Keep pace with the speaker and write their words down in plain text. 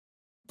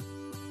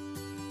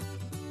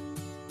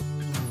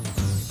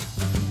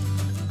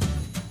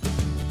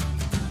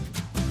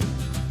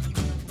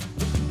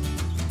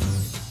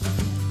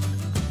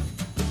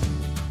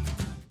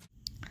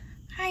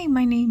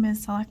my name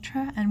is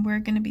Electra, and we're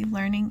going to be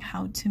learning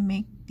how to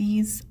make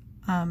these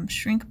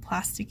shrink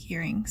plastic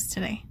earrings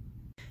today.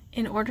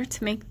 In order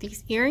to make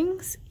these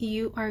earrings,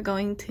 you are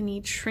going to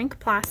need shrink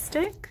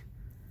plastic.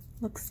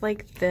 Looks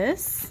like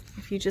this.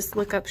 If you just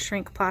look up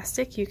shrink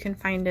plastic, you can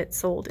find it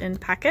sold in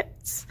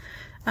packets.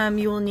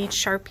 You will need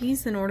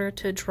Sharpies in order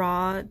to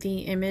draw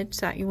the image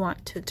that you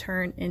want to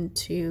turn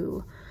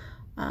into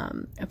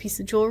a piece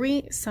of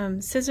jewelry,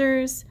 some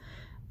scissors,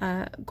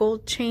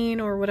 gold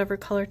chain or whatever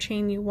color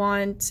chain you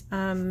want,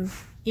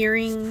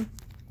 earring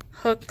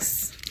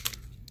hooks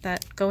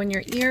that go in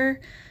your ear,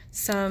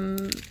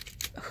 some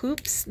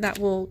hoops that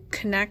will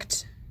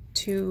connect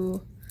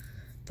to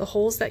the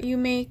holes that you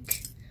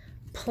make,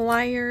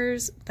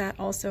 pliers that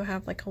also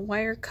have like a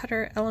wire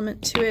cutter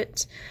element to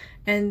it,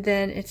 and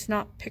then it's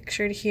not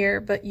pictured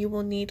here, but you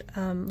will need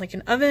like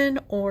an oven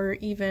or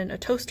even a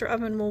toaster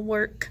oven will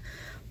work,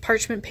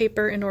 parchment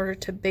paper in order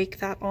to bake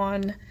that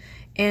on,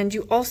 and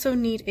you also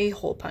need a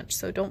hole punch,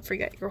 so don't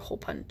forget your hole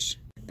punch.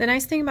 The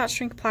nice thing about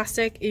shrink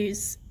plastic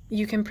is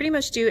you can pretty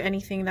much do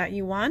anything that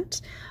you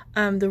want.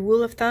 The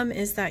rule of thumb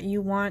is that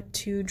you want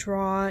to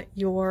draw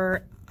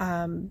your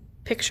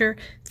picture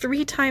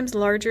 3 times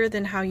larger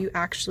than how you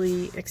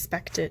actually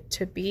expect it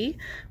to be,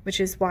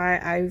 which is why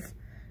I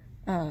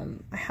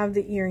have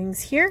the earrings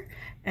here,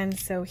 and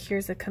so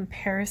here's a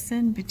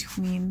comparison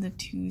between the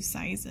 2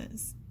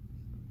 sizes.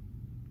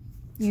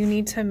 You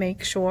need to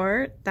make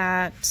sure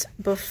that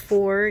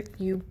before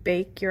you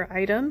bake your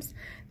items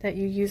that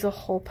you use a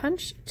hole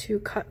punch to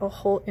cut a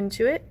hole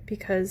into it,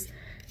 because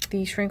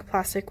the shrink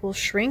plastic will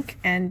shrink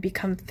and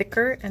become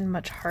thicker and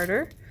much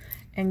harder,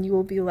 and you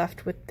will be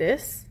left with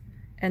this,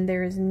 and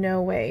there is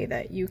no way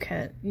that you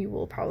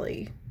will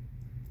probably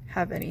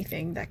have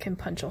anything that can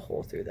punch a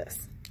hole through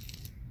this.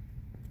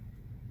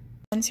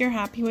 Once you're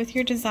happy with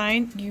your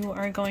design, you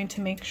are going to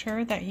make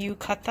sure that you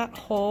cut that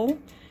hole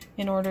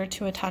in order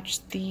to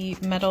attach the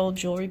metal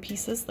jewelry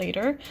pieces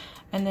later,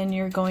 and then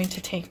you're going to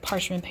take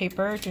parchment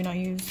paper. Do not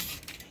use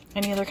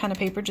any other kind of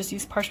paper, just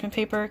use parchment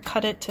paper,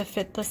 cut it to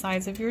fit the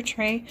size of your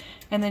tray,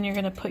 and then you're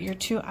going to put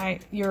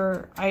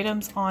your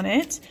items on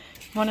it.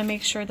 You want to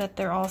make sure that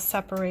they're all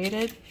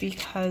separated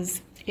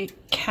because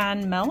it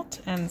can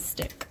melt and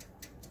stick.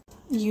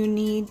 You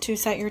need to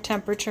set your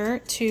temperature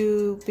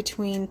to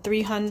between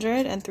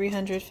 300 and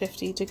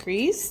 350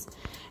 degrees,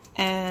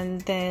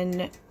 and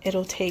then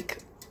it'll take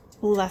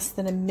less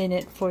than a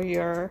minute for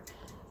your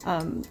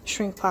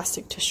shrink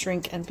plastic to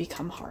shrink and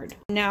become hard.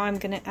 Now I'm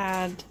going to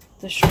add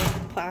the shrink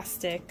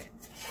plastic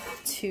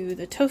to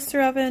the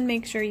toaster oven.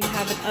 Make sure you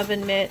have an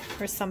oven mitt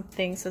or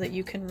something so that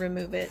you can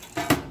remove it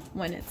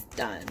when it's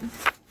done.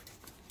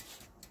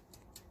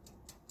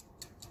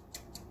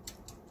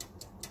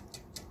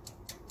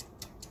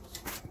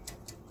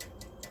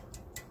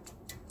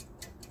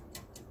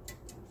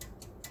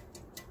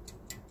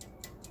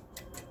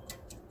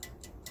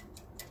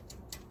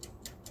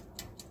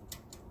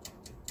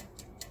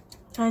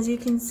 As you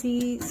can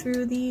see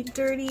through the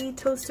dirty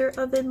toaster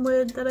oven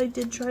lid that I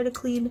did try to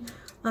clean,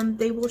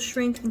 they will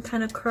shrink and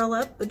kind of curl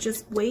up, but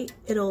just wait,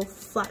 it'll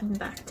flatten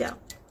back down.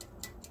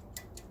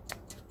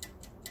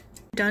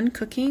 Done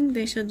cooking,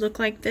 they should look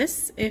like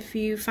this. If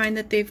you find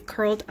that they've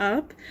curled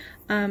up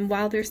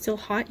while they're still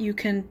hot, you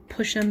can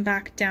push them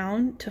back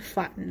down to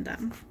flatten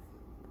them.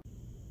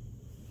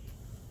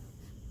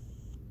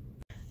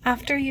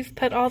 After you've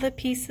put all the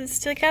pieces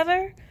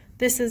together,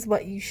 this is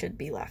what you should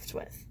be left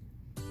with.